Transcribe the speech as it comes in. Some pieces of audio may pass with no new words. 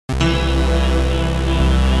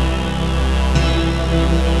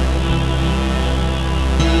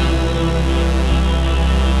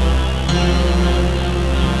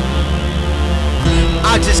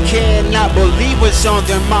what's on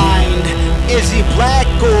their mind. Is he black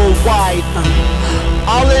or white?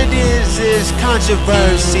 All it is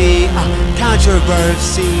controversy,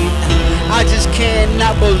 controversy. I just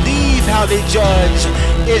cannot believe how they judge.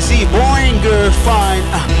 Is he boring or fun?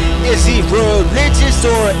 Is he religious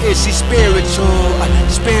or is he spiritual?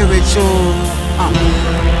 Spiritual.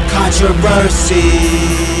 Controversy.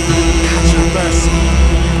 Controversy.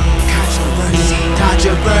 Controversy.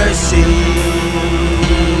 Controversy.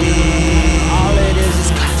 All it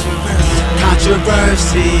is controversy.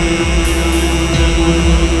 Controversy.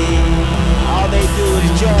 All they do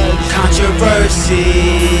is judge. Controversy.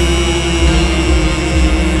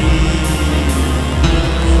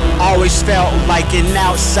 Always felt like an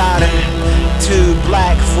outsider. Too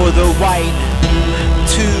black for the white,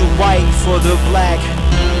 too white for the black.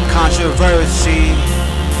 Controversy.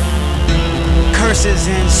 Curses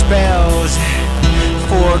and spells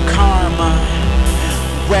for karma,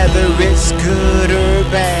 whether it's good or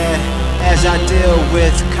bad, as I deal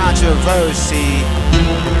with controversy.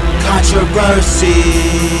 Controversy.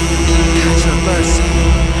 Controversy.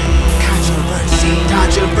 Controversy.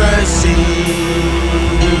 Controversy.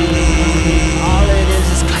 All it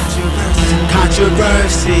is controversy.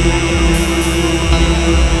 Controversy.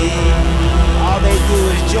 All they do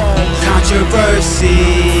is judge. Controversy.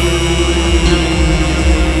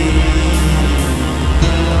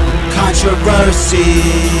 Controversy.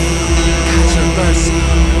 Controversy.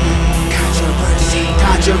 Controversy.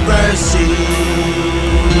 Controversy.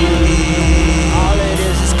 All it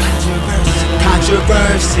is controversy.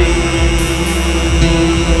 Controversy.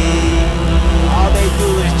 All they do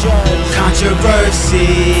is judge. Controversy.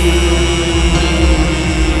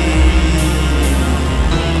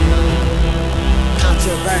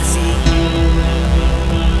 Controversy.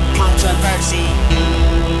 Controversy.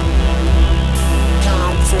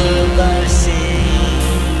 Controversy.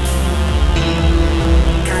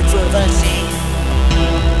 Controversy.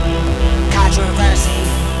 Controversy.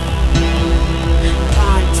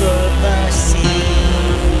 Controversy.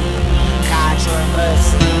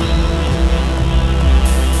 Controversy.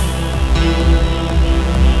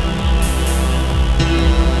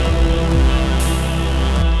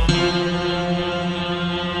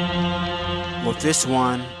 With this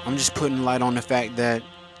one, I'm just putting light on the fact that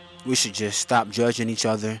we should just stop judging each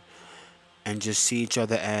other and just see each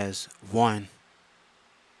other as one.